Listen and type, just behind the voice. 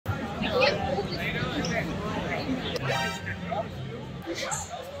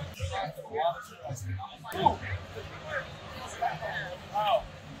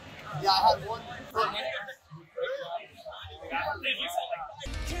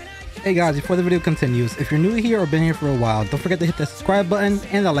Hey guys, before the video continues, if you're new here or been here for a while, don't forget to hit that subscribe button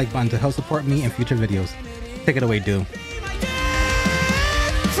and that like button to help support me in future videos. Take it away, dude.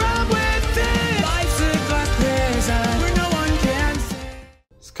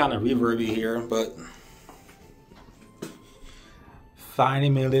 It's kind of reverby here, but finally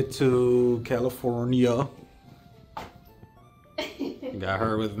made it to California. Got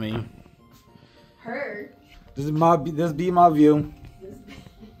her with me. Her? This be my view.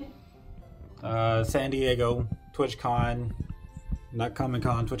 San Diego, Twitchcon, not Comic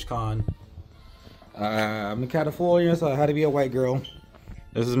Con, Twitchcon. I'm in California, so I had to be a white girl.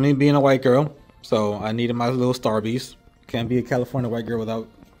 This is me being a white girl, so I needed my little Starbies. Can't be a California white girl without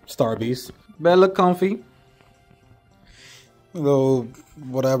Starbies. Better look comfy. A little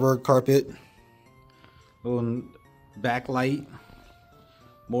whatever carpet, little backlight,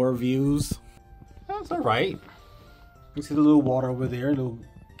 more views. That's all right. You see the little water over there, little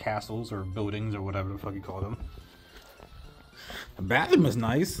castles or buildings or whatever the fuck you call them. The bathroom is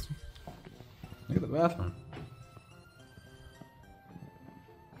nice. Look at the bathroom.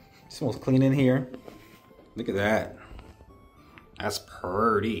 It smells clean in here. Look at that. That's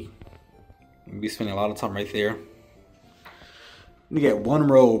pretty. You'll be spending a lot of time right there. You get one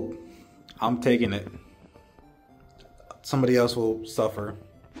robe. I'm taking it. Somebody else will suffer.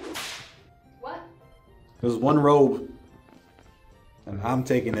 What? There's one robe. And I'm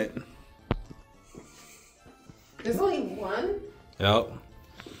taking it. There's only one? Yep.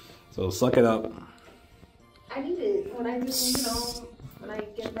 So suck it up. I need it when I do, you know, when I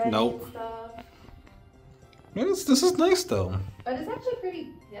get ready Nope. and stuff. This is nice though. But it's actually pretty,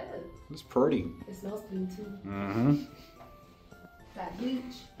 yeah. It's pretty. It smells clean too. Mm-hmm. That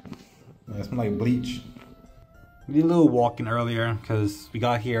bleach. Yeah, it smells like bleach. We did a little walking earlier because we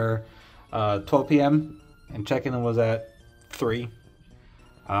got here 12 p.m. and check-in was at 3.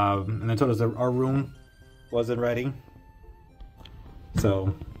 And they told us that our room wasn't ready.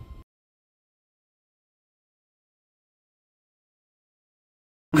 So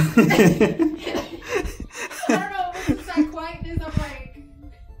I don't know, it's that quietness, I'm like...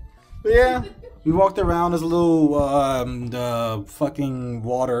 yeah, we walked around. There's a little the fucking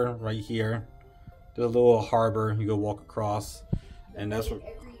water right here. There's a little harbor you go walk across, and that's where,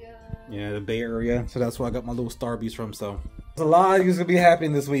 yeah, the Bay Area. So that's where I got my little Starbies from. So there's a lot of things gonna be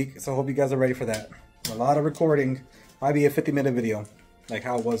happening this week. So I hope you guys are ready for that. A lot of recording. Might be a 50-minute video, like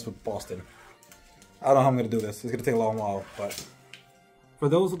how it was with Boston. I don't know how I'm gonna do this. It's gonna take a long while, but for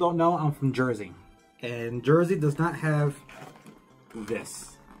those who don't know, I'm from Jersey, and Jersey does not have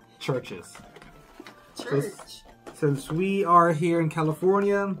this. Churches. Church. Since we are here in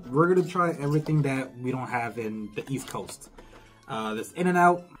California, we're gonna try everything that we don't have in the East Coast. This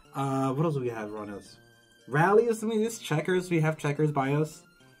In-N-Out. What else do we have around us? Rallies. I mean, it's Checkers. We have Checkers by us.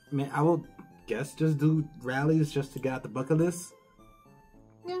 I mean, I will guess just do Rallies just to get out the bucket list.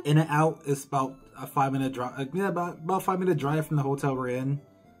 Yeah. In-N-Out is about a 5-minute drive. Yeah, about 5-minute drive from the hotel we're in.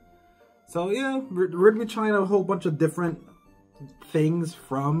 So yeah, we're gonna be trying a whole bunch of different things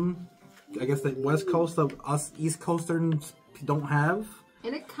from, I guess, the West Coast of us East Coasters don't have.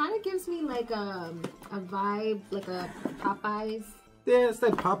 And it kind of gives me like a vibe, like a Popeyes. Yeah, it's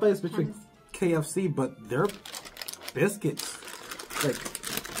like Popeyes between KFC, but their biscuits, like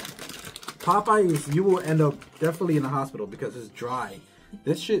Popeyes, you will end up definitely in the hospital because it's dry.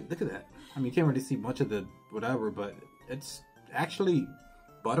 This shit, look at that. I mean, you can't really see much of the whatever, but it's actually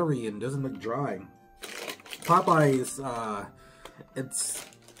buttery and doesn't look dry. Popeyes, it's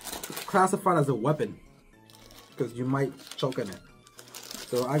classified as a weapon because you might choke on it.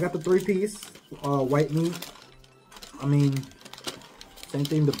 So I got the 3-piece white meat. I mean, same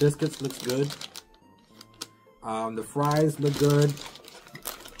thing. The biscuits looks good. The fries look good.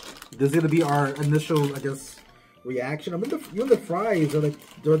 This is gonna be our initial, I guess, reaction. I mean, the fries are like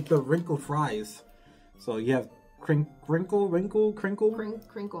the wrinkled fries. So you have crinkle.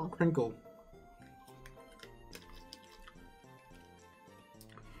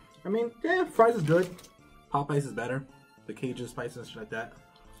 I mean, yeah, fries is good. Popeyes is better. The Cajun spices and shit like that.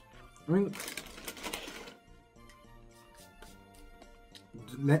 I mean,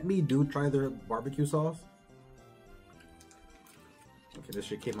 let me try their barbecue sauce. Okay, this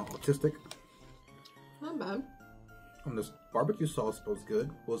shit came out autistic. Not bad. And this barbecue sauce was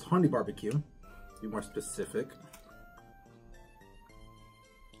good. Well, it's honey barbecue. Be more specific.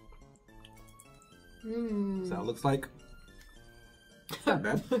 So that looks like. It's not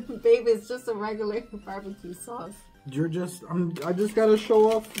bad. Baby, it's just a regular barbecue sauce. I just gotta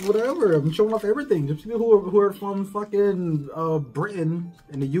show off whatever. I'm showing off everything. Just people who are from fucking Britain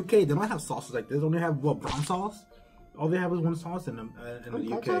and the UK, they don't have sauces like this. They only have what, brown sauce? All they have is one sauce in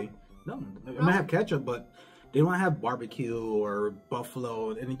the UK. No, they might have ketchup, but they don't have barbecue or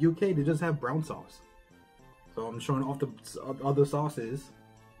buffalo. In the UK, they just have brown sauce. So I'm showing off the other sauces.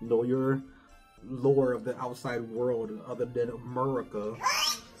 Know your lore of the outside world other than America.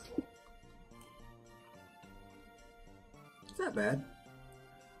 It's not bad.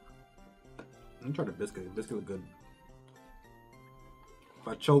 Let me try the biscuit. The biscuit look good. If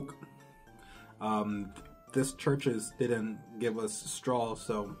I choke, this churches didn't give us straw,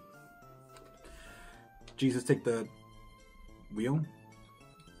 so Jesus take the wheel?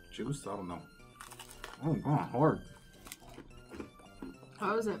 Juice? I don't know. Oh god, hard.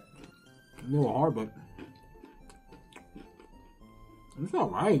 How is it? A little hard, but it's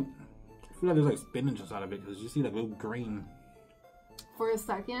alright. I feel like there's like spinach inside of it because you see that little green. For a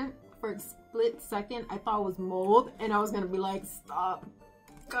split second, I thought it was mold, and I was gonna be like, stop,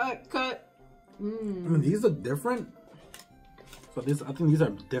 cut. I mean, these are different. So I think these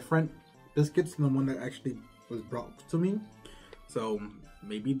are different biscuits than the one that actually was brought to me. So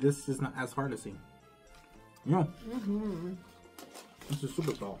maybe this is not as hard to see. Yeah. This is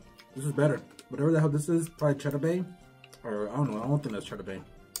super salt. This is better. Whatever the hell this is, probably Cheddar Bay, or I don't know. I don't think that's Cheddar Bay.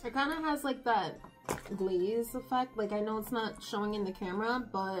 It kind of has like that glaze effect. Like, I know it's not showing in the camera,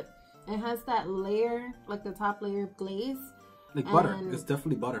 but it has that layer, like the top layer of glaze. Like butter. It's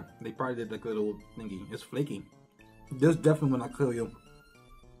definitely butter. They probably did like a little thingy. It's flaky. This definitely will not kill you.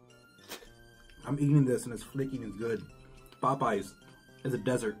 I'm eating this and it's flaky and it's good. Popeyes is a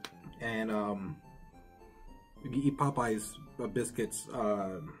desert, and you can eat Popeyes biscuits.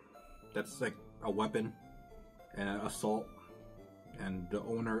 That's like a weapon and assault, and the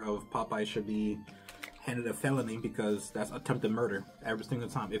owner of Popeyes should be handed a felony because that's attempted murder every single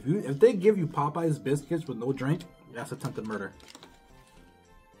time. If they give you Popeyes biscuits with no drink, that's attempted murder.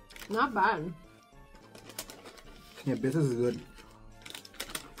 Not bad. Yeah, business is good.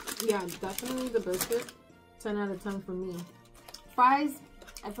 Yeah, definitely the biscuit. 10 out of 10 for me. Fries,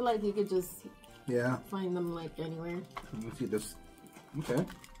 I feel like you could just find them like anywhere. Let me see this. Okay.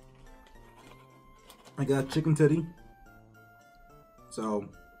 I got chicken titty. So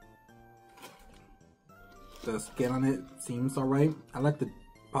the skin on it seems alright. I like the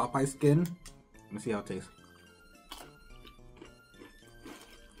Popeye skin. Let me see how it tastes.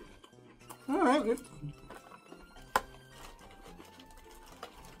 Alright.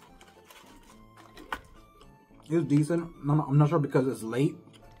 It's decent. I'm not sure because it's late.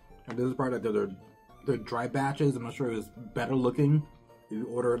 And this is probably like their dry batches. I'm not sure it was better looking if you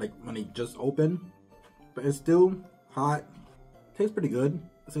order like when they just open. But it's still hot. Tastes pretty good.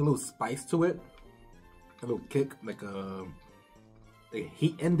 It's a little spice to it. A little kick, like a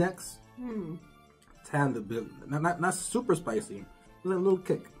heat index. Tad a bit, not super spicy. It's a little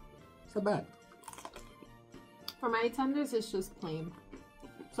kick. It's not bad. For my tenders, it's just plain.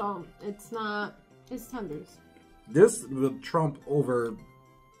 So it's not. It's tenders. This will trump over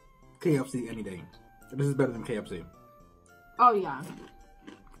KFC any day. This is better than KFC. Oh yeah.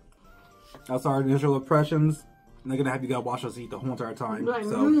 That's our initial impressions. And they're gonna have you guys watch us eat the whole entire time. Like, so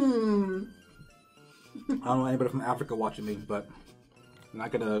I don't know anybody from Africa watching me, but I'm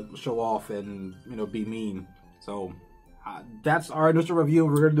not gonna show off and be mean. So that's our initial review.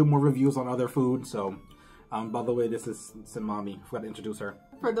 We're gonna do more reviews on other food. So by the way, this is Simami. Forgot to introduce her.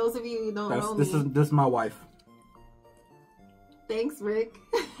 For those of you who don't know me, this is my wife. Thanks, Rick.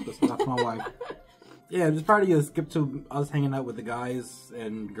 That's my wife. Yeah, just probably a skip to us hanging out with the guys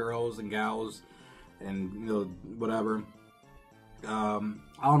and girls and gals and whatever. I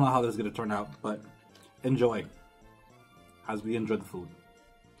don't know how this is gonna turn out, but enjoy as we enjoy the food.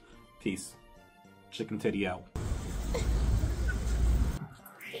 Peace. Chicken titty out.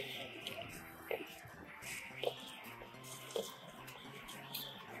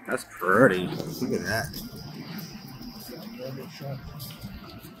 That's pretty. Look at that.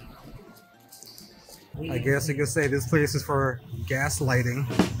 I guess you could say this place is for gaslighting.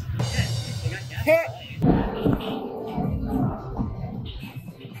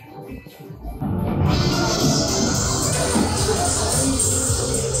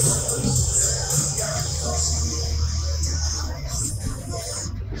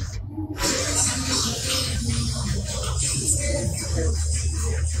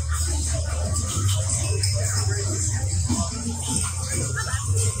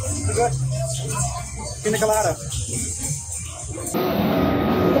 Good. Pina colada.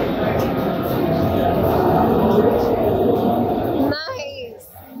 Nice.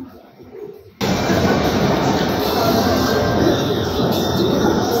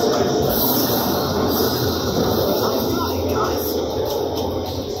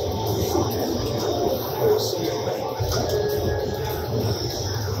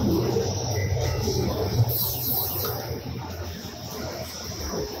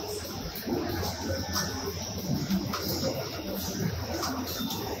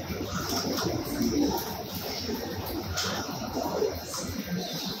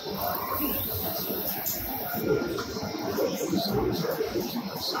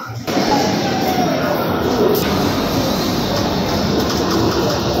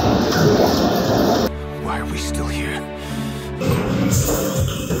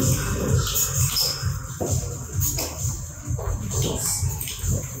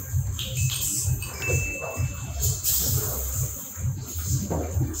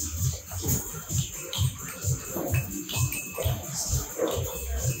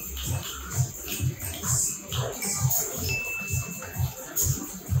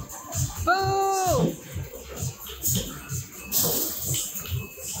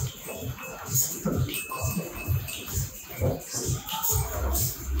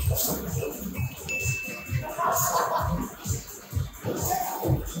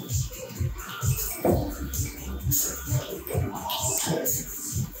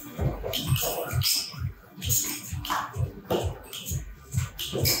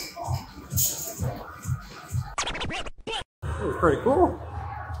 That was pretty cool.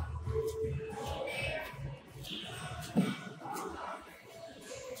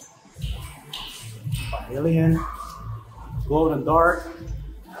 Alien, glow in the dark,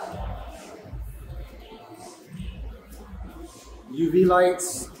 UV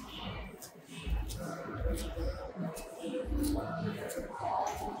lights.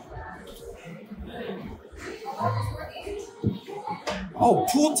 Oh,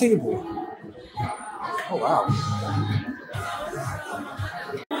 pool table. Oh wow.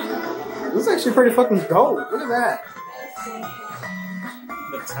 This is actually pretty fucking dope. Look at that.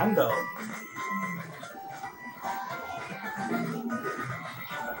 Nintendo.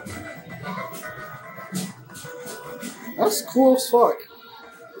 That's cool as fuck.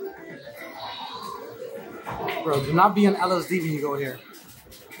 Bro, do not be on LSD when you go here.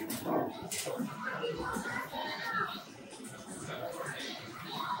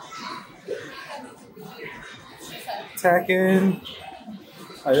 Tekken.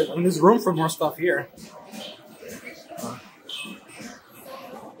 I mean, there's room for more stuff here.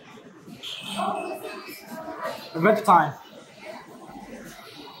 Adventure time.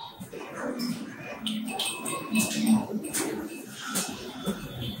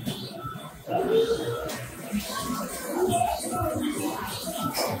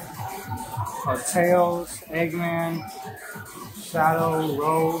 Tails, Eggman, Shadow,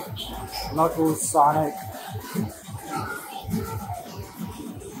 Rogue, Knuckles, Sonic.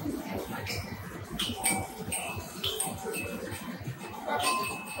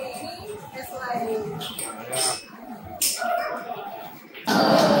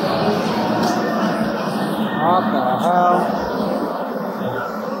 What the hell?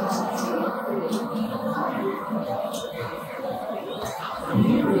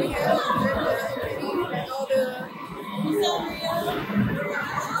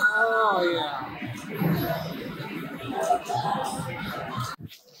 Oh yeah.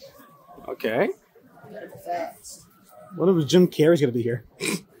 Okay. What if Jim Carrey's gonna be here?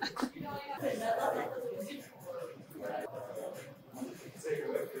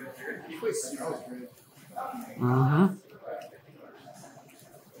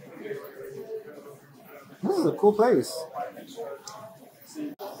 This is a cool place.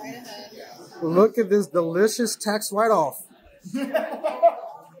 Look at this delicious tax write-off.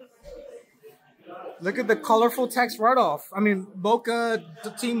 Look at the colorful tax write-off. I mean, Boca,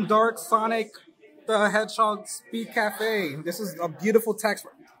 the Team Dark, Sonic, the Hedgehog, Speed Cafe. This is a beautiful tax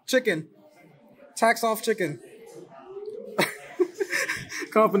chicken. Tax off chicken.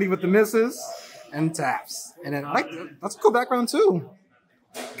 Company with the misses and taps. And then I like that's a cool background too.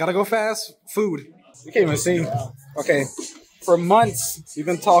 Gotta go fast. Food. You can't even see. Okay. For months, we've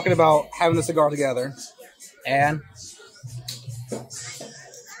been talking about having a cigar together. And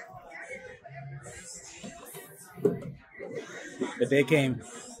the day came.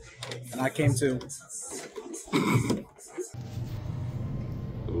 And I came too.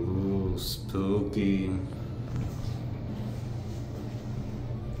 Ooh, spooky.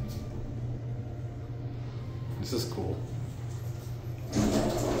 This is cool.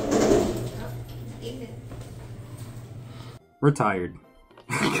 We're tired.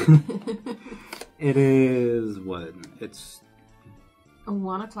 It is what? It's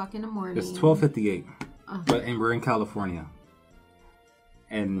 1 o'clock in the morning. It's 12:58, and we're in California.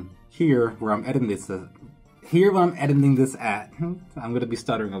 And here, where I'm editing this, at, I'm gonna be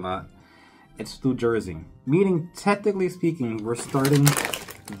stuttering a lot. It's New Jersey. Meaning, technically speaking, we're starting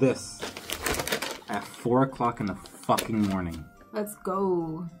this at 4 o'clock in the fucking morning. Let's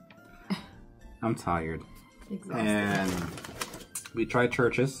go. I'm tired. Exhausted. And we tried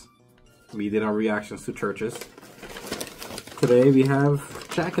churches. We did our reactions to churches. Today we have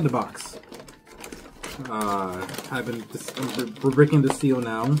Jack in the Box. We're breaking the seal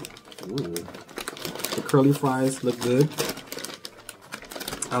now. Ooh. The curly fries look good.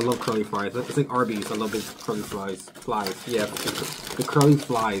 I love curly fries. It's like Arby's. I love those curly fries. Yeah, the curly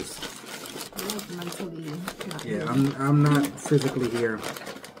flies. Yeah, I'm not physically here.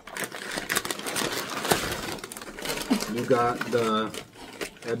 You got the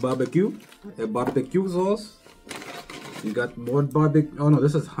barbecue sauce. You got more barbecue. Oh no,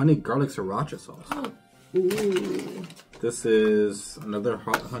 this is honey garlic sriracha sauce. Ooh. This is another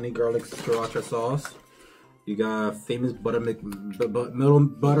hot honey garlic sriracha sauce. You got famous buttermilk.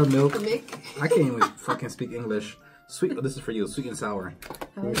 I can't even fucking speak English. Sweet. Oh, this is for you. Sweet and sour.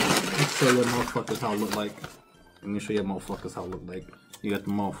 Let me show you motherfuckers how it look like. Let me show you motherfuckers how it look like. You got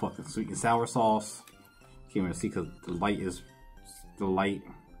the motherfucking sweet and sour sauce. Can't even see because the light is the light.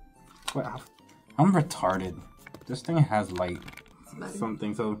 What? I'm retarded. This thing has light.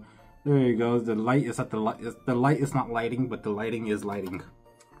 something. So there you go. The light is at the light. The light is not lighting, but the lighting is lighting.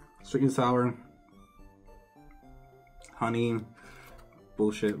 Sweet and sour, honey,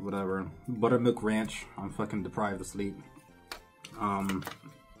 bullshit, whatever. Buttermilk ranch. I'm fucking deprived of sleep.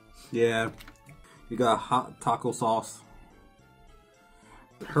 Yeah. You got hot taco sauce.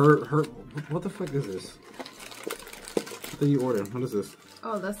 What the fuck is this? What did you order? What is this?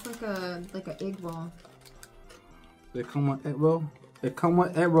 Oh, that's like an egg roll. They come with egg roll. It come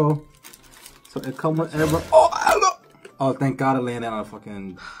with egg roll. So it come with egg roll. Oh, thank God it landed on a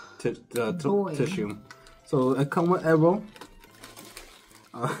fucking tissue. So it come with egg roll.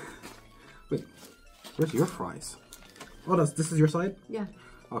 Wait, where's your fries? Oh, this is your side? Yeah.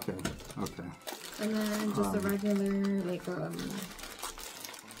 Okay. Okay. And then just a regular like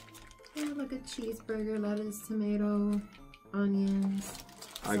a cheeseburger, lettuce, tomato, onions.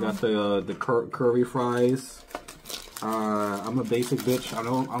 I got the curry fries. I'm a basic bitch. I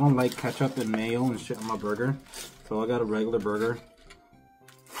don't like ketchup and mayo and shit on my burger, so I got a regular burger.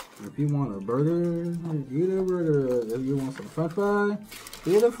 If you want a burger, eat a burger. If you want some French fry,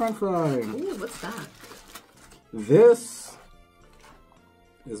 eat a French fry. Ooh, what's that? This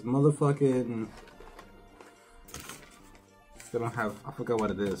is motherfucking. They don't have. I forgot what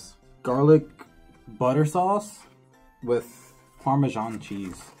it is. Garlic butter sauce with Parmesan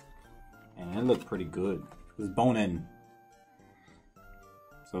cheese, and it looked pretty good. It's bone in,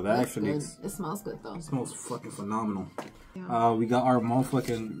 so that actually good. It smells good though. It smells fucking phenomenal. Yeah. We got our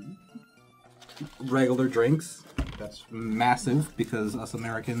motherfucking regular drinks. That's massive because us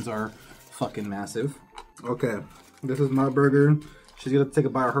Americans are fucking massive. Okay, this is my burger. She's gonna take a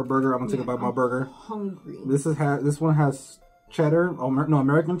bite of her burger. I'm gonna take a bite of my burger. Hungry. This one has cheddar,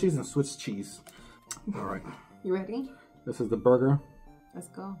 American cheese and Swiss cheese. All right. You ready? This is the burger. Let's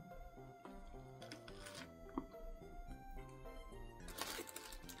go.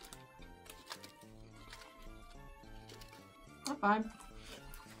 Not bad.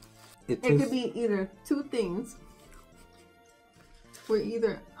 It could be either two things. We're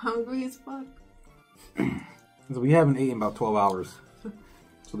either hungry as fuck. So we haven't eaten about 12 hours.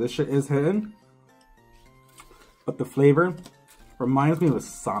 So this shit is hitting. But the flavor reminds me of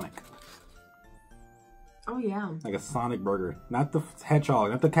Sonic. Oh yeah. Like a Sonic burger. Not the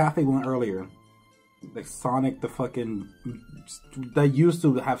Hedgehog, not the cafe one earlier. Like Sonic, the fucking... They used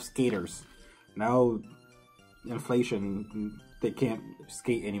to have skaters. Now, inflation, they can't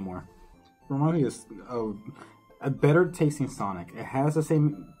skate anymore. Reminds me of a better tasting Sonic. It has the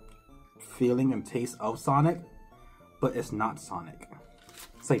same feeling and taste of Sonic, but it's not Sonic.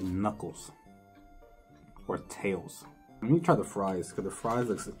 It's like Knuckles. Or Tails. Let me try the fries, because the fries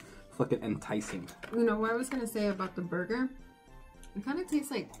looks fucking enticing. You know what I was going to say about the burger? It kind of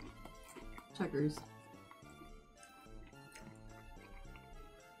tastes like Checkers.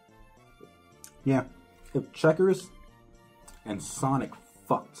 Yeah. If Checkers and Sonic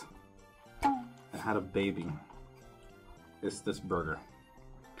fucked and had a baby, it's this burger.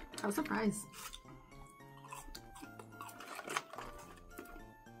 I was surprised.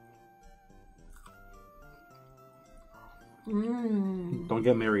 Don't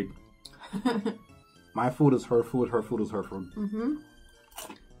get married. My food is her food, her food is her food.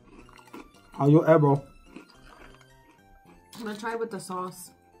 How you ever? I'm gonna try with the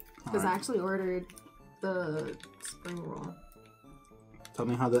sauce. Because I actually ordered the spring roll. Tell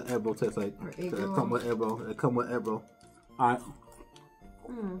me how the egg roll tastes like. It come with egg roll. It come with egg roll. Alright.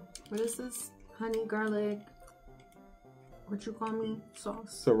 What is this? Honey, garlic. What you call me?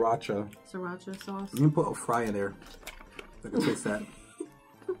 Sauce? Sriracha. Sriracha sauce. You can put a fry in there. I can taste that.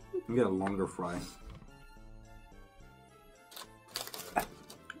 You get a longer fry.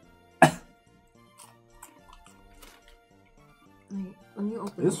 Wait, let me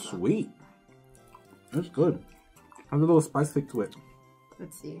open it. It's sweet. It's good. Has a little spice kick to it.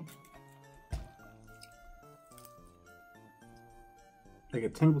 Let's see. Like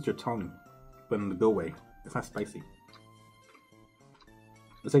it tingles your tongue, but in the good way. It's not spicy.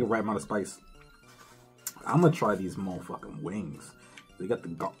 It's like a right amount of spice. I'm gonna try these motherfucking wings. They got the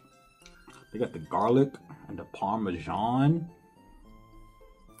garlic and the Parmesan.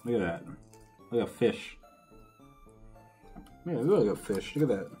 Look at that. Look at fish. Yeah, it's really good fish.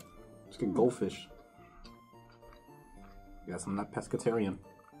 Look at that. It's like goldfish. Guess I'm not pescatarian.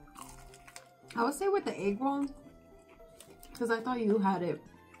 I would say with the egg roll, because I thought you had it.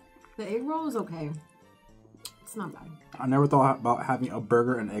 The egg roll is okay. It's not bad. I never thought about having a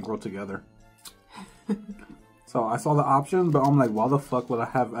burger and egg roll together. So I saw the option, but I'm like, why the fuck would I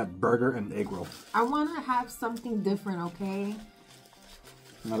have a burger and egg roll? I want to have something different, okay?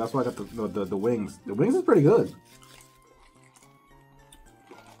 No, that's why I got the wings. The wings is pretty good.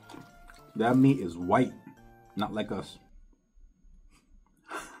 That meat is white, not like us.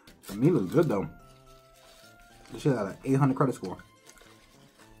 The meat looks good though. This shit had an 800 credit score.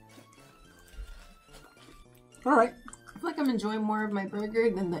 All right. I feel like I'm enjoying more of my burger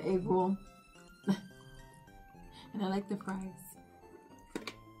than the egg roll. And I like the fries.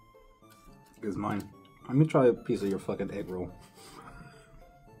 It's mine. Let me try a piece of your fucking egg roll.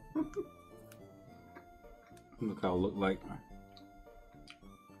 Look how it looked like.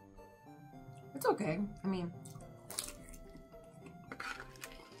 It's okay. I mean,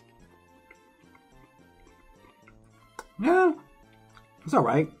 yeah, it's all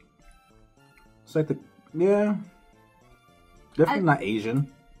right. It's like definitely not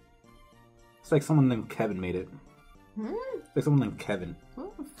Asian. It's like someone named Kevin made it. It's like someone named Kevin.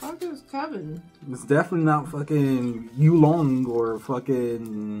 What the fuck is Kevin? It's definitely not fucking Yulong or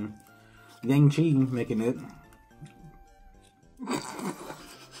fucking Yang Chi making it.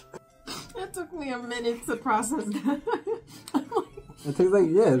 It took me a minute to process that. I'm like, It tastes like,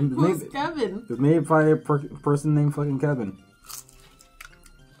 yeah. Who's Kevin? It's made by a person named fucking Kevin.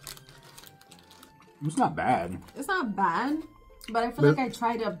 It's not bad. It's not bad, but I feel like I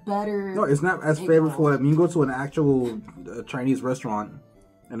tried a better... No, it's not as flavorful. I mean, you go to an actual Chinese restaurant,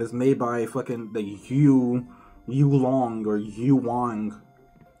 and it's made by fucking the Yulong or Yu Wang.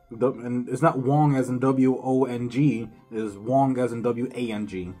 And it's not Wong as in W-O-N-G. It's Wong as in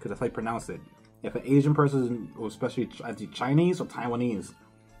W-A-N-G, because that's how you pronounce it. If an Asian person, or especially Chinese or Taiwanese,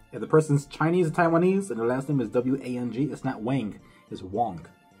 if the person's Chinese or Taiwanese and their last name is W-A-N-G, it's not Wang, it's Wong.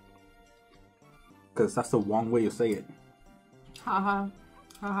 Because that's the Wong way you say it. Ha ha.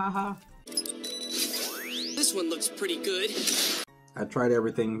 Ha ha ha. This one looks pretty good. I tried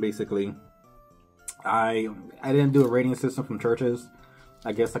everything, basically. I didn't do a rating system from Churches.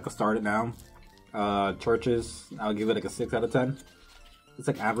 I guess I could start it now. Churches, I'll give it like a 6 out of 10. It's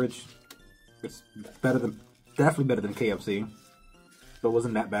like average. It's better than, definitely better than KFC. But it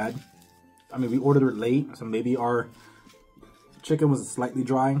wasn't that bad. I mean, we ordered it late, so maybe our chicken was slightly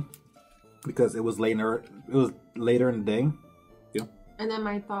dry because it was later in the day. Yeah. And then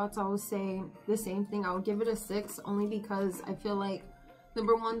my thoughts, I would say the same thing. I would give it a 6 only because I feel like,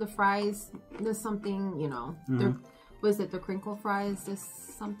 number one, the fries, there's something, you know, was it the crinkle fries? There's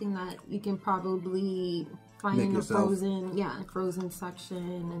something that you can probably find in the frozen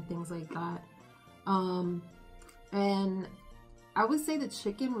section and things like that. And I would say the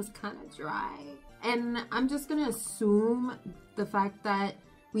chicken was kind of dry. And I'm just gonna assume the fact that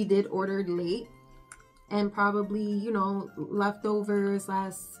we did order late and probably, you know, leftovers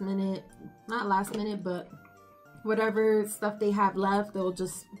last minute, not last minute, but whatever stuff they have left, they'll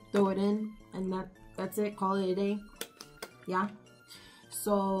just throw it in and that's it, call it a day. Yeah,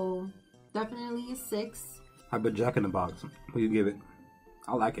 so definitely a 6. How about Jack in the Box? What do you give it?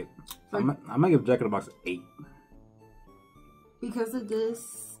 I like it. I might give Jack in the Box an 8. Because of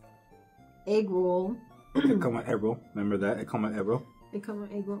this egg roll. It come with egg roll. Remember that? It come with egg roll. It come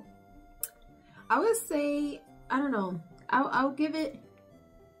with egg roll. I would say, I don't know. I'll give it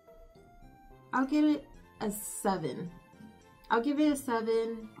a 7. I'll give it a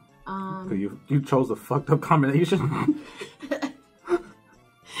 7. You chose a fucked up combination.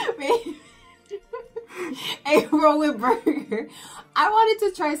 Egg roll with burger. I wanted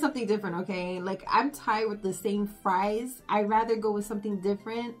to try something different, okay? Like, I'm tired with the same fries. I'd rather go with something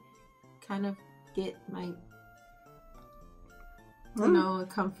different. Kind of get my, you know,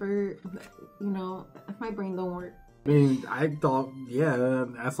 comfort. You know, if my brain don't work. I mean, I thought, yeah,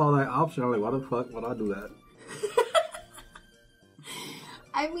 I saw that option. I'm like, why the fuck would I do that?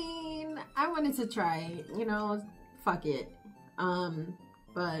 I mean, I wanted to try, you know, fuck it.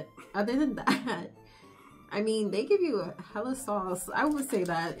 But other than that, I mean, they give you a hella sauce. I would say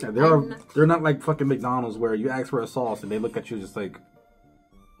that. Yeah, they're not like fucking McDonald's where you ask for a sauce and they look at you just like,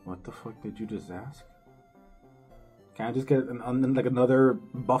 what the fuck did you just ask? Can I just get like another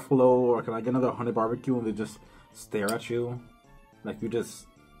buffalo, or can I get another honey barbecue, and they just stare at you like you just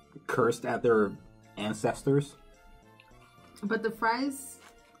cursed at their ancestors? But the fries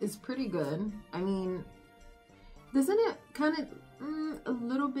is pretty good. I mean, doesn't it kind of a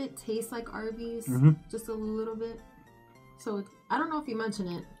little bit taste like Arby's? Just a little bit. So I don't know if you mentioned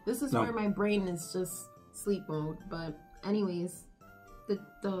it. This is where my brain is just sleep mode. But anyways,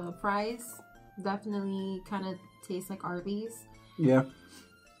 the fries definitely kind of taste like Arby's. Yeah.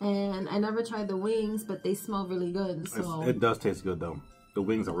 And I never tried the wings, but they smell really good. So it does taste good though. The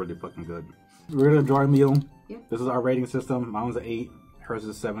wings are really fucking good. We're gonna enjoy a meal. Yeah. This is our rating system. Mine's an 8. Hers is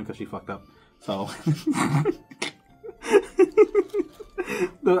a 7 because she fucked up.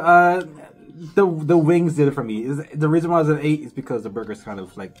 the wings did it for me. The reason why I was at 8 is because the burger's kind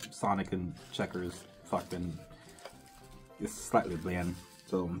of like Sonic and Checkers fucked, and it's slightly bland.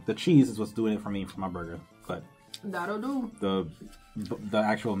 So the cheese is what's doing it for me for my burger. But that'll do. The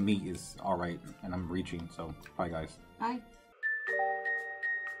actual meat is all right, and I'm reaching. So bye, guys. Bye.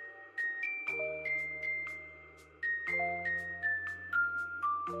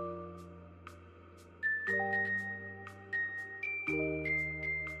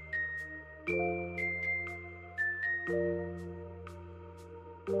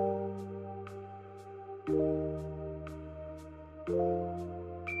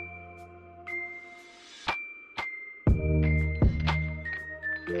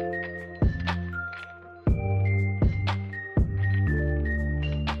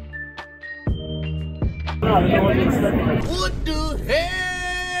 What the hell?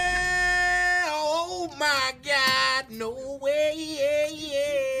 Oh my God, no way.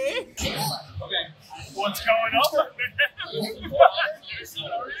 Okay, what's going on? Okay,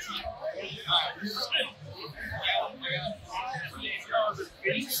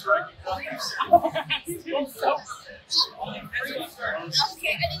 I'm so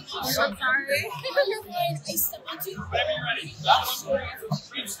sorry. You're fine. I stepped on you. Whenever you're ready.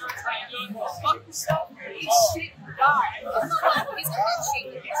 Fuck yourself. Shit, die.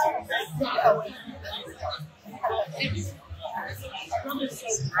 He's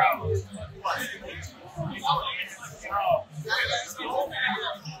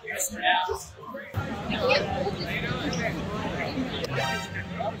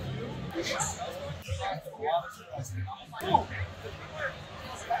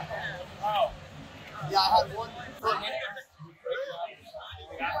Yeah, I had one.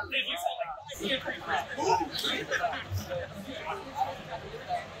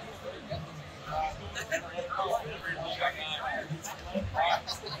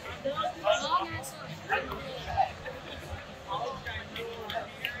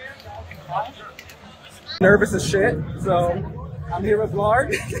 Nervous as shit, so I'm here with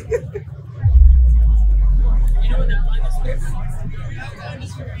Lard.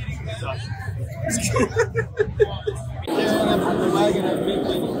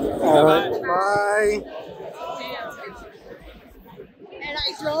 Alright, bye. And I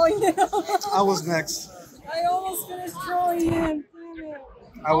drawing him. I was next. I almost finished drawing him.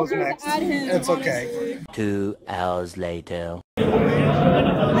 I was next. Add him, It's okay. 2 hours later.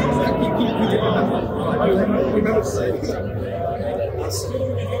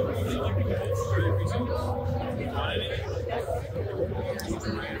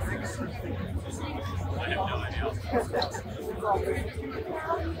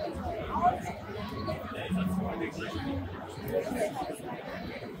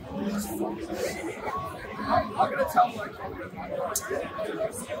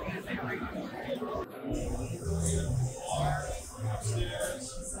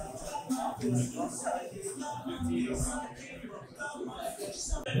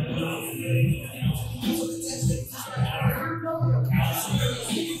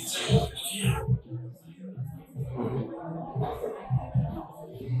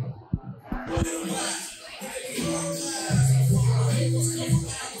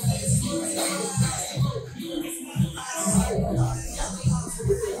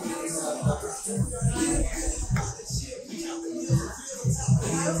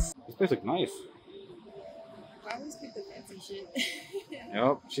 This place looks nice. I always pick the fancy shit.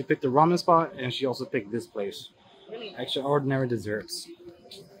 Yep, she picked the ramen spot, and she also picked this place. Really? Extraordinary desserts.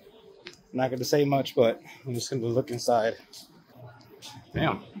 Not gonna say much, but I'm just gonna look inside.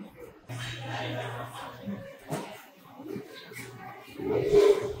 Damn.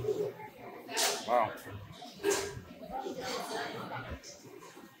 Wow.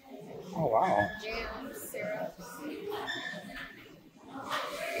 Oh wow. Jam, syrups.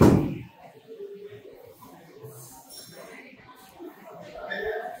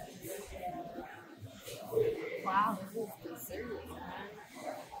 Wow, this is dessert.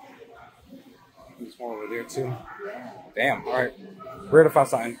 There's more over there too. Damn. All right. We're gonna find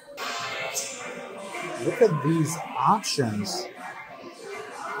something. Look at these options.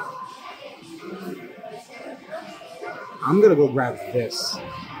 I'm gonna go grab this.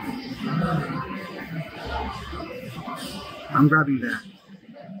 I'm grabbing that.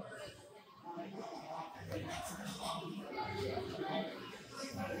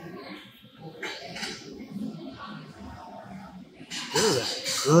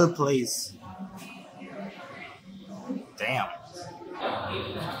 This is a good place. Damn.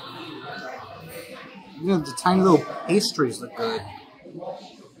 You know, the tiny little pastries look good.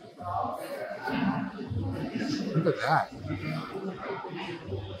 Look at that.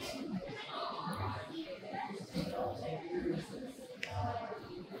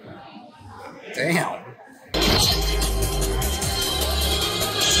 Damn.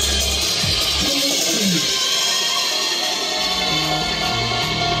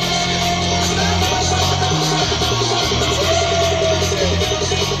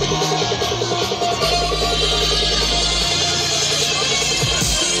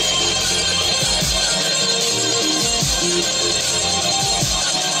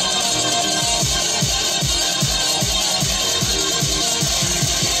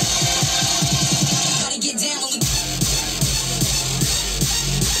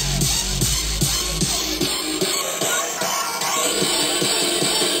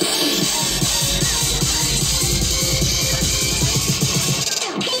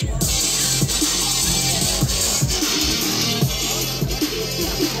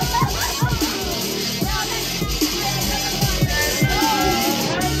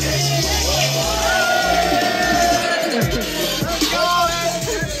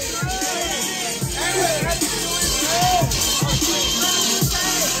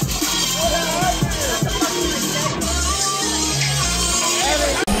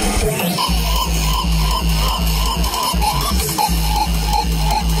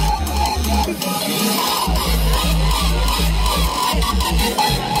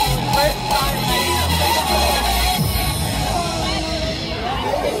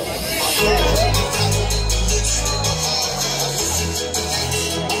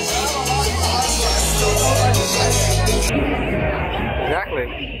 Exactly.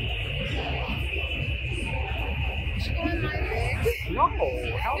 No,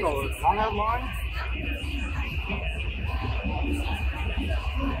 hell no. It's on that line.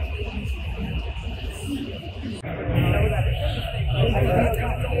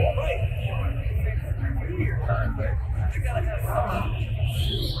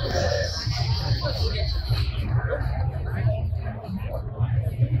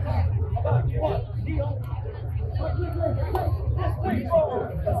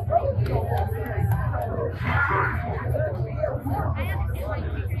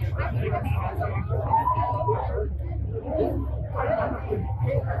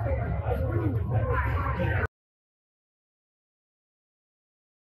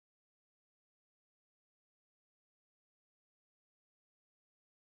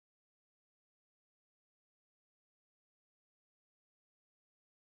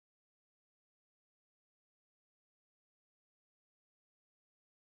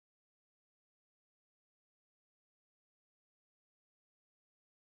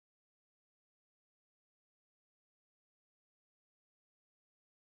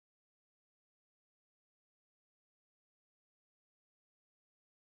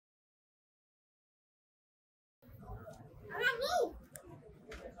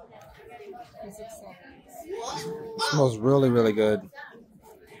 Smells really, really good.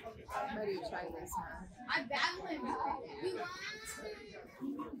 I'm ready to try this now.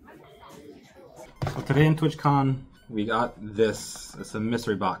 So today in Twitchcon, we got this. It's a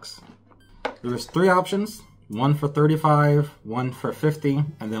mystery box. There was 3 options. One for $35, one for $50,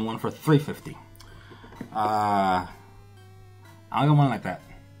 and then one for $3.50. I don't got one like that.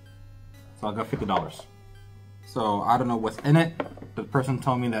 So I got $50. So I don't know what's in it. The person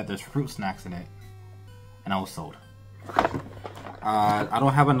told me that there's fruit snacks in it. And I was sold. I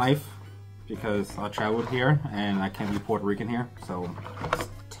don't have a knife because I traveled here and I can't be Puerto Rican here, so it's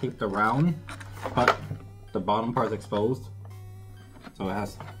taped around, but the bottom part is exposed, so it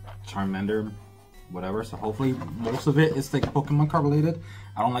has Charmander, whatever. So hopefully most of it is like Pokemon card related.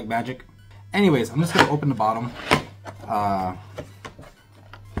 I don't like magic. Anyways, I'm just gonna open the bottom. Oh,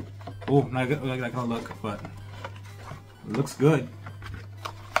 not gonna look, but it looks good.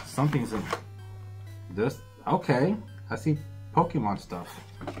 Something's in this. Okay, I see Pokemon stuff.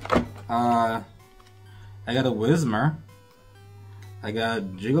 I got a Whismur. I got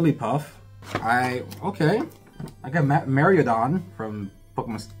Jigglypuff. I got Mariodon from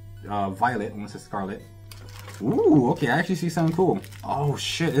Pokemon Violet, almost said Scarlet. Ooh, okay, I actually see something cool. Oh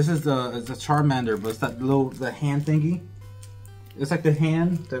shit, this is it's a Charmander, but it's that the hand thingy. It's like the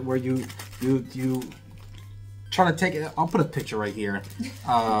hand that where you try to take it. I'll put a picture right here.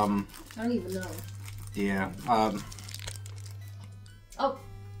 I don't even know. Yeah. Oh,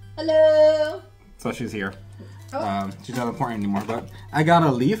 hello. So she's here. Oh. She's not important anymore, but I got a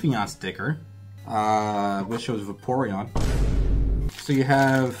Leafeon sticker, which shows Vaporeon. So you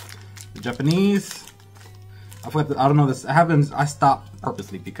have the Japanese. I don't know this. I stopped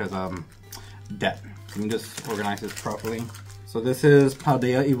purposely because debt. Let me just organize this properly. So this is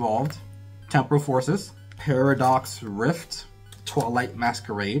Paldea Evolved, Temporal Forces, Paradox Rift, Twilight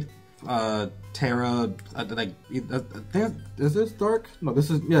Masquerade, Terra, like, is this dark? No,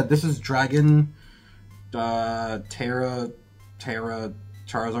 this is Dragon, Terra,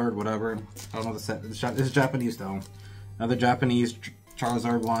 Charizard, whatever. I don't know the set. This is Japanese though. Another Japanese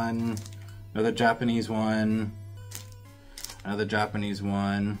Charizard one. Another Japanese one. Another Japanese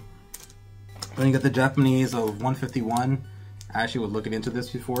one. Then you got the Japanese of 151. I actually was looking into this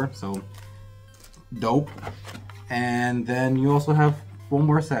before, so dope. And then you also have one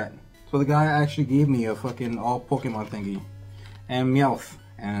more set. So the guy actually gave me a fucking all Pokemon thingy. And Meowth.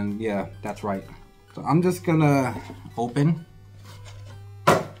 And yeah, that's right. So I'm just gonna open.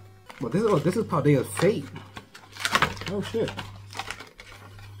 Well, this is Paldea's Fate. Oh shit.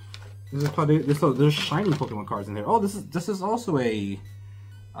 This is Paldea. So there's shiny Pokemon cards in there. Oh, this is also a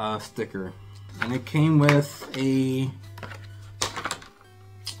sticker. And it came with a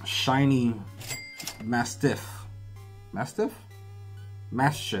shiny Mastiff. Mastiff?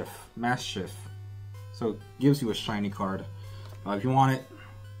 Mastiff. So it gives you a shiny card. If you want it,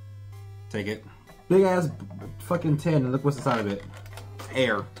 take it. Big ass fucking tin, and look what's inside of it.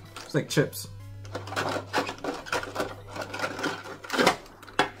 Air. It's like chips.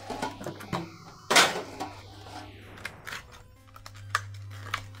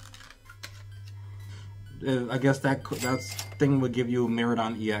 I guess that thing would give you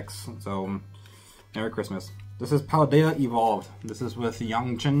Miraidon EX. So, Merry Christmas. This is Paldea Evolved. This is with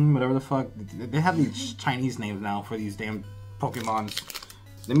Yangchen, whatever the fuck. They have these Chinese names now for these damn Pokemons.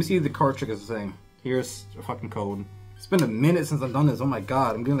 Let me see if the card trick is the same. Here's a fucking code. It's been a minute since I've done this. Oh my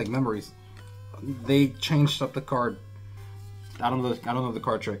god, I'm getting like memories. They changed up the card. I don't know the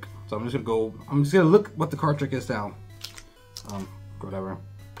card trick. So I'm just gonna look what the card trick is now. Whatever.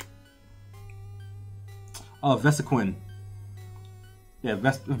 Oh, Vespiquen. Yeah,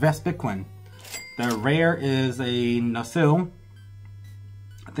 Vespiquen. The rare is a Nasil.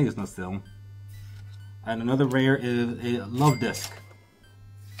 I think it's Nasil. And another rare is a Love Disc.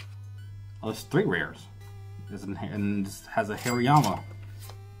 Oh, there's 3 rares. And this has a Hariyama.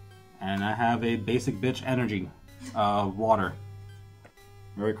 And I have a Basic Bitch Energy Water.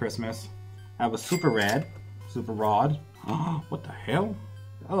 Merry Christmas. I have a Super Rod. What the hell?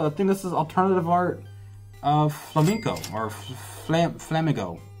 Oh, I think this is alternative art of Flamenco or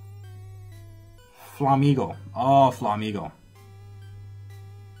Flamigo. Oh, Flamigo.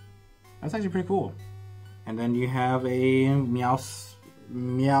 That's actually pretty cool. And then you have a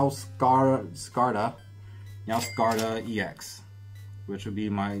Meowscarda EX, which would be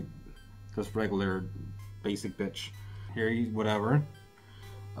my just regular basic bitch. Here, whatever.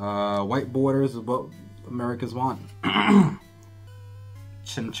 White borders is what Americans want.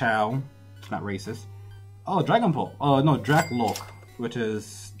 Chinchou, it's not racist. Oh, Dragonpult. Oh no, Dracloak, which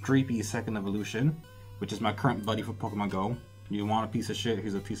is Dreepy's second evolution, which is my current buddy for Pokemon Go. You want a piece of shit?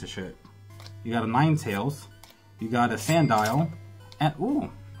 He's a piece of shit. You got a Ninetales. You got a Sandile, and ooh,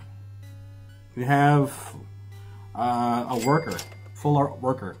 you have a worker, full art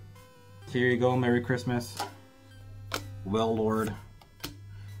worker. Here you go. Merry Christmas. Well-Lord.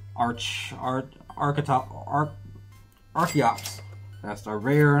 Archeops. That's the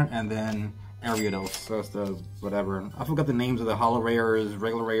rare, and then Ariados. So that's the whatever. I forgot the names of the holo rares,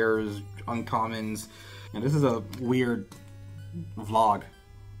 regular rares, uncommons. And this is a weird vlog.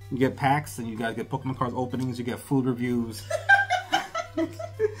 You get packs, and you guys get Pokemon cards openings. You get food reviews. We're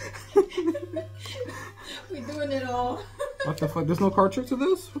doing it all. What the fuck? There's no card trick to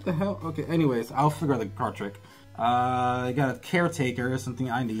this? What the hell? Okay, anyways, I'll figure out the card trick. You got a Caretaker, something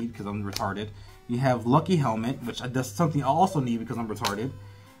I need because I'm retarded. You have Lucky Helmet, which that's something I also need because I'm retarded.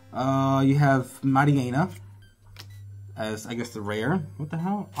 You have Mariana, as I guess the rare. What the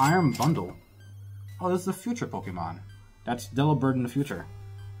hell? Iron Bundle. Oh, this is a future Pokemon. That's Delibird in the future.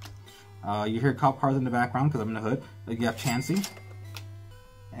 You hear cop cars in the background because I'm in the hood. You have Chansey.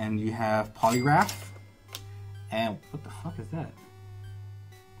 And you have Poliwrath. And what the fuck is that?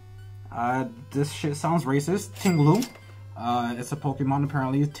 This shit sounds racist. Tinglu. It's a Pokemon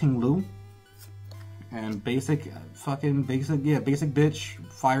apparently. Tinglu. And basic bitch,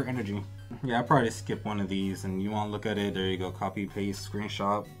 fire energy. Yeah, I'll probably skip one of these and you want to look at it. There you go. Copy, paste,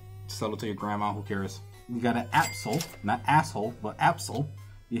 screenshot. Sell it to your grandma. Who cares? You got an Absol. Not asshole, but Absol.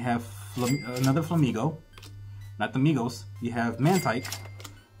 You have another Flamigo. Not the Migos. You have Mantike.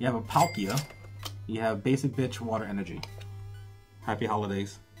 You have a Palkia. You have basic bitch water energy. Happy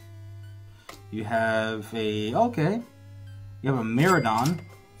holidays. You have a You have a Miraidon.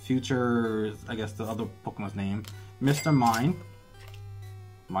 Future, I guess the other Pokemon's name. Mr. Mime.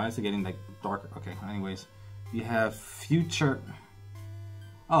 Mine is getting like darker. Okay, anyways. You have Future.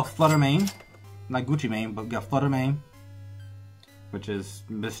 Oh, Fluttermane. Not Gucci Mane, but you got Fluttermane. which is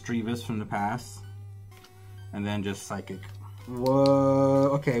mischievous from the past, and then just psychic.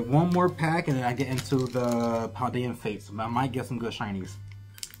 Whoa, okay, one more pack and then I get into the Paldean Fates. I might get some good shinies.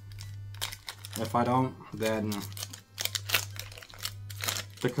 If I don't, then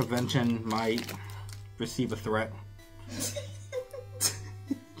the convention might receive a threat.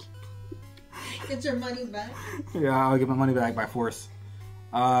 Get your money back. Yeah, I'll get my money back by force.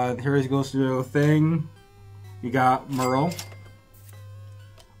 Here it goes to the thing. You got Merle.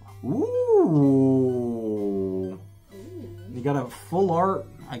 Ooh. You got a full art,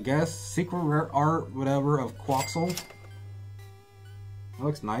 I guess, secret rare art, whatever, of Quaxel. That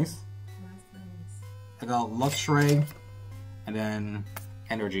looks nice. I got Luxray, and then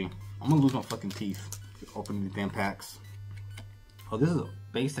Energy. I'm gonna lose my fucking teeth opening these damn packs. Oh, this is a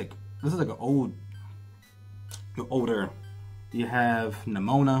basic. This is like an older. You have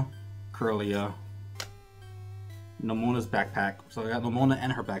Nemona, Curlia, Nemona's backpack. So I got Nemona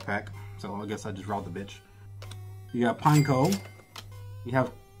and her backpack. So I guess I just robbed the bitch. You got Pineco. You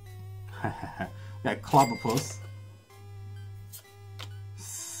have Clobbopus.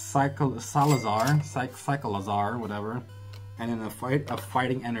 Cyclazar, whatever. And then a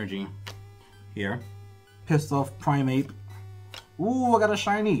fighting energy here. Pissed off Primeape. Ooh, I got a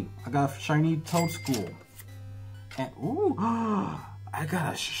shiny. I got a shiny Toadschool. And ooh, I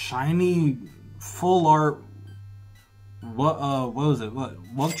got a shiny full art. What was it? What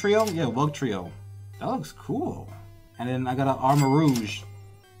Wug Trio? Yeah, Wug Trio. That looks cool. And then I got an Armarouge.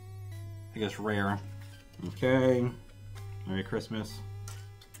 I guess rare. Okay. Merry Christmas.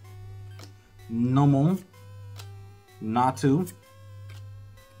 Nomon. Natu.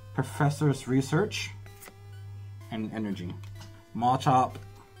 Professor's Research. And Energy. Machop.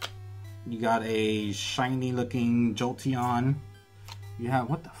 You got a shiny looking Jolteon. You have,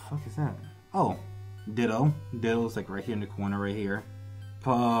 what the fuck is that? Oh, Ditto. Ditto's like right here in the corner right here.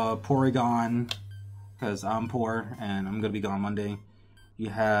 Porygon, because I'm poor and I'm gonna be gone Monday. You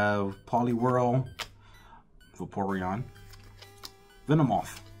have Poliwhirl for Porygon.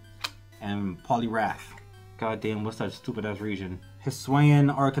 Venomoth. And Poliwrath. God damn, what's that stupid ass region? Hisuian,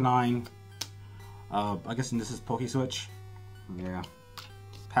 Arcanine. I guess this is Pokeswitch. Yeah.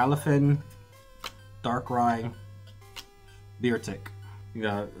 Palafin, Darkrai, Beartic. You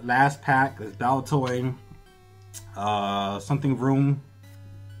got last pack is Baltoy, Something Room,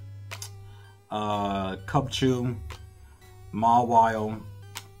 Cubchoo, Mawile,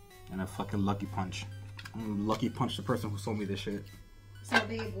 and a fucking Lucky Punch. I'm gonna Lucky Punch the person who sold me this shit. So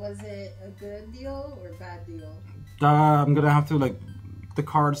babe, was it a good deal or bad deal? I'm gonna have to like the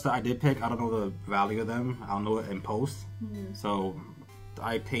cards that I did pick. I don't know the value of them. I'll know it in post. So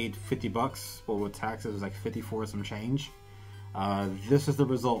I paid $50, but with taxes it was like 54 some change. This is the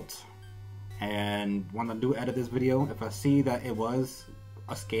result. And when I do edit this video, if I see that it was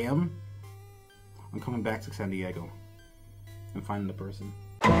a scam, I'm coming back to San Diego and finding the person.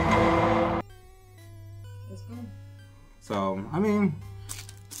 Let's go. So, I mean,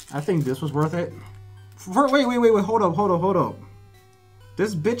 I think this was worth it. Wait, hold up.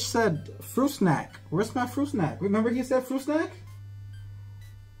 This bitch said fruit snack. Where's my fruit snack? Remember he said fruit snack?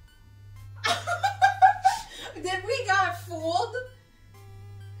 Did we got fooled?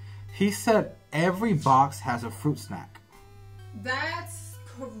 He said every box has a fruit snack. That's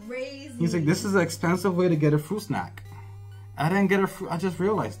crazy. He's like, this is an expensive way to get a fruit snack. I didn't get a fruit. I just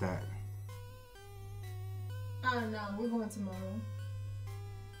realized that. I don't know. We're going tomorrow.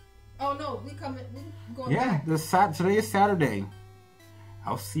 Oh no, we coming. We going Yeah, back. Today is Saturday.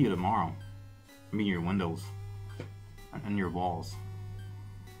 I'll see you tomorrow. I mean your windows and your walls.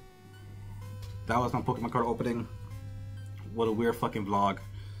 That was my Pokemon card opening. What a weird fucking vlog.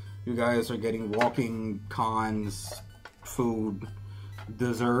 You guys are getting walking cons, food,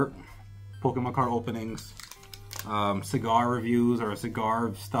 dessert, Pokemon card openings, cigar reviews or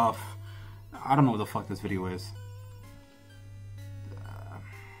cigar stuff. I don't know what the fuck this video is.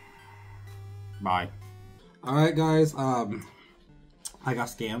 Bye. Alright guys, I got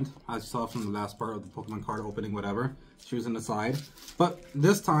scammed. I saw from the last part of the Pokemon card opening, whatever. She was on the side. But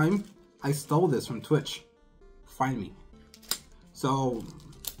this time, I stole this from Twitch. Find me. So,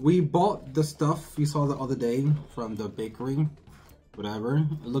 we bought the stuff you saw the other day from the bakery. Whatever.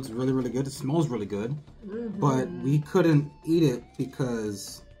 It looks really, really good. It smells really good. But we couldn't eat it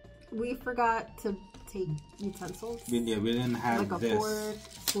because we forgot to take utensils. we didn't have like a fork,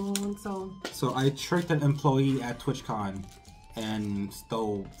 spoon, So I tricked an employee at Twitchcon and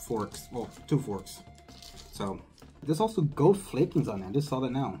stole forks. Well, 2 forks. So, there's also gold flakings on there. I just saw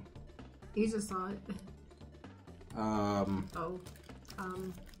that now. You just saw it.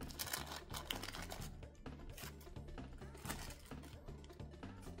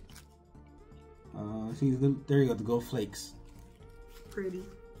 See, there you go, the gold flakes. Pretty.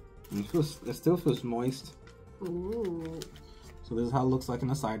 And it still feels moist. Ooh. So this is how it looks like on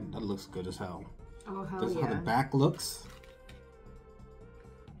the side. That looks good as hell. Oh, hell This is yeah. how the back looks.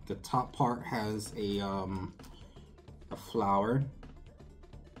 The top part has a flower.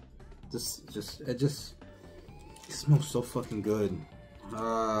 It smells so fucking good.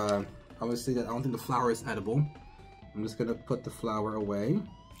 Obviously, I don't think the flower is edible. I'm just gonna put the flower away.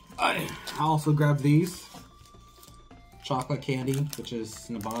 I also grabbed these chocolate candy, which is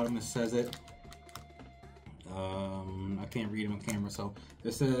in the bottom. It says it. I can't read it on camera, so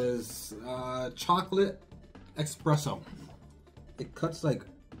it says chocolate espresso. It cuts like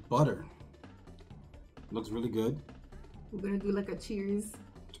butter. Looks really good. We're gonna do like a cheers.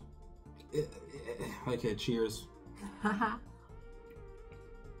 Okay, cheers. Oh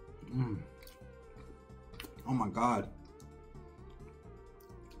my god.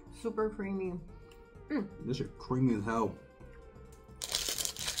 Super creamy. This shit creamy as hell.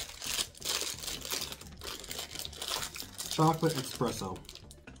 Chocolate espresso.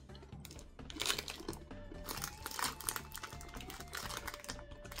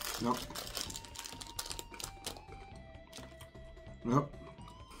 Yep. Yep.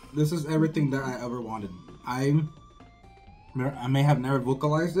 This is everything that I ever wanted. I may have never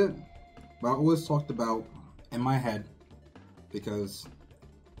vocalized it, but I always talked about in my head, because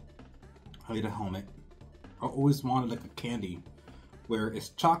I need a helmet. I always wanted like a candy where it's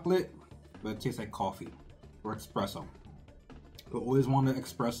chocolate, but it tastes like coffee, or espresso. I always wanted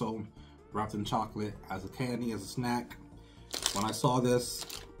espresso wrapped in chocolate as a candy, as a snack. When I saw this,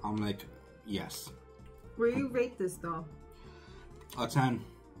 I'm like, yes. Where do you rate this though? A 10.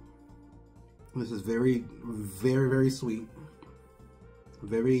 This is very, very, very sweet.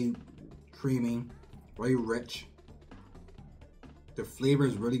 Very creamy, very rich. The flavor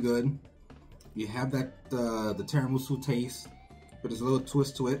is really good. You have that the tiramisu taste, but there's a little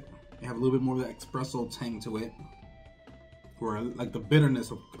twist to it. You have a little bit more of the espresso tang to it, or like the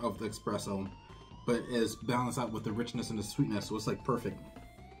bitterness of the espresso, but is balanced out with the richness and the sweetness. So it's like perfect.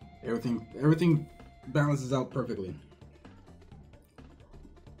 Everything balances out perfectly.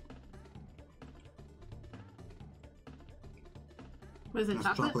 Was it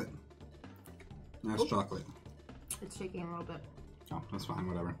chocolate? That's chocolate. It's shaking a little bit. Oh, that's fine,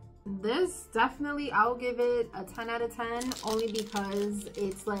 whatever. This definitely, I'll give it a 10 out of 10, only because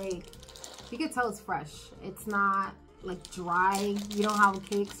it's like, you can tell it's fresh. It's not like dry. You know how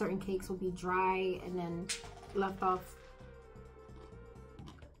certain cakes will be dry and then left off.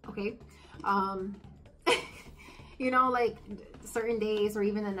 Okay. You know, like certain days or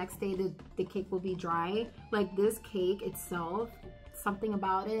even the next day, the cake will be dry. Like this cake itself, something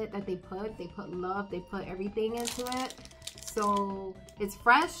about it that they put love, they put everything into it. So it's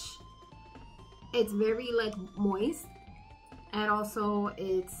fresh, it's very like moist, and also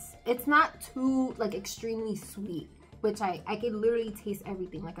it's not too like extremely sweet, which I could literally taste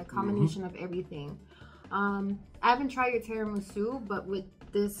everything, like a combination of everything. I haven't tried your tiramisu, but with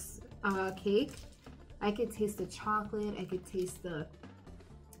this cake, I could taste the chocolate, I could taste the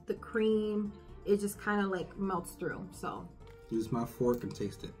cream. It just kind of like melts through. So use my fork and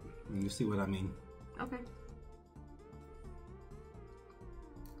taste it, and you see what I mean. Okay.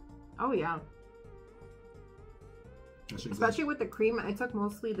 Oh yeah. Especially with the cream. I took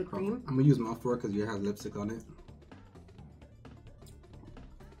mostly the cream. I'm gonna use my fork because you have lipstick on it.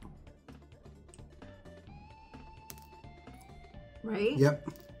 Right? Yep,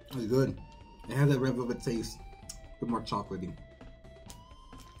 it's good. It has that red velvet taste, but more chocolatey.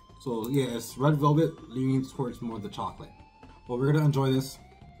 So yeah, it's red velvet leaning towards more of the chocolate. Well, we're gonna enjoy this.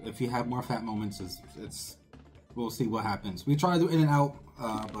 If you have more fat moments, we'll see what happens. We try to do in and out,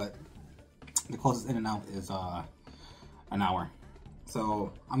 but the closest in and out is an hour.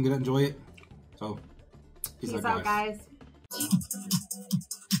 So I'm gonna enjoy it. So peace out, guys.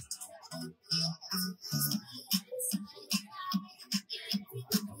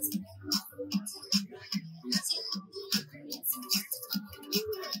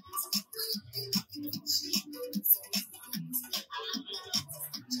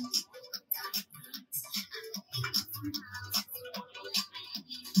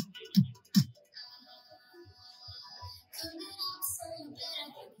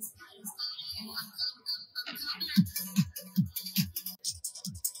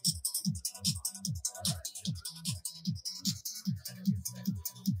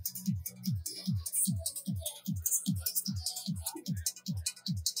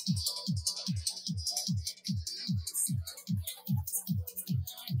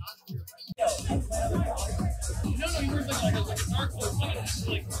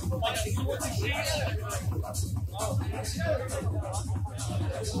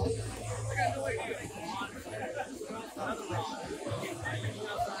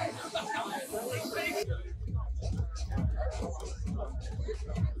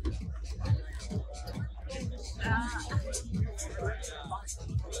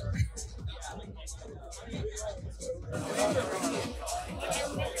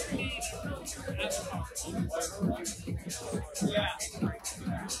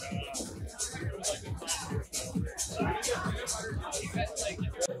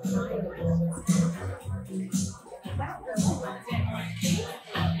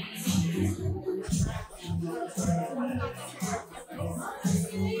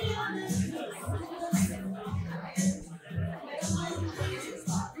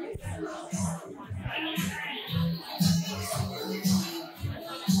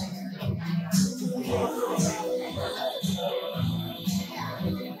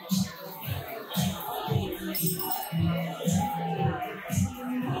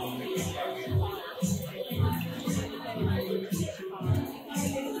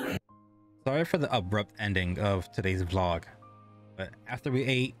 Sorry for the abrupt ending of today's vlog, but after we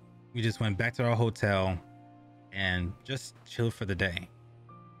ate, we just went back to our hotel and just chilled for the day.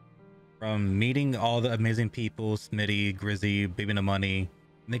 From meeting all the amazing people, Smitty, GRIZZY, BBNO Money,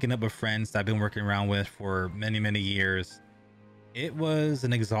 making up with friends that I've been working around with for many years, it was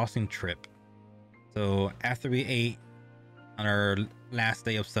an exhausting trip. So after we ate on our last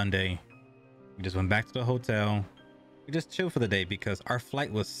day of Sunday, we just went back to the hotel. We just chilled for the day because our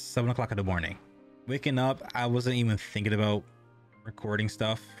flight was 7 o'clock in the morning. Waking up, I wasn't even thinking about recording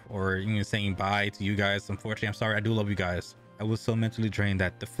stuff or even saying bye to you guys. Unfortunately, I'm sorry. I do love you guys. I was so mentally drained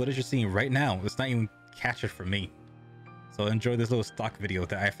that the footage you're seeing right now, it's not even catch it for me. So enjoy this little stock video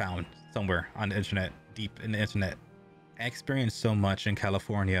that I found somewhere on the internet, deep in the internet. I experienced so much in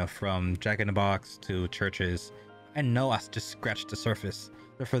California, from Jack in the Box to churches. I know I just scratched the surface,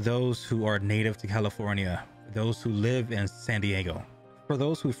 but for those who are native to California, those who live in San Diego, for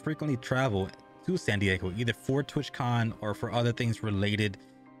those who frequently travel to San Diego, either for TwitchCon or for other things related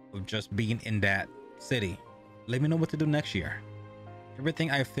of just being in that city, let me know what to do next year.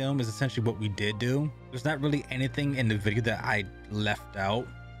 Everything I filmed is essentially what we did do. There's not really anything in the video that I left out.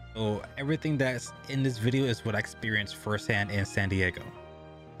 So everything that's in this video is what I experienced firsthand in San Diego.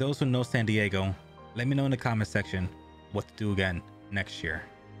 Those who know San Diego, let me know in the comment section what to do again next year,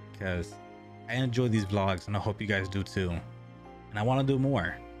 because I enjoy these vlogs and I hope you guys do too. And I want to do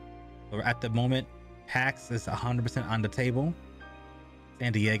more. But at the moment, PAX is 100% on the table.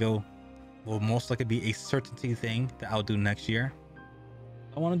 San Diego will most likely be a certainty thing that I'll do next year.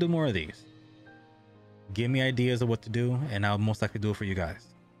 I want to do more of these. Give me ideas of what to do and I'll most likely do it for you guys.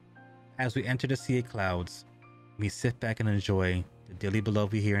 As we enter the sea of clouds, we sit back and enjoy the Dearly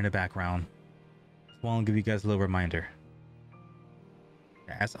Beloved here in the background. Just want to give you guys a little reminder.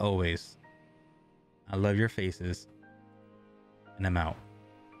 As always, I love your faces, and I'm out.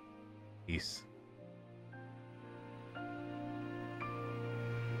 Peace.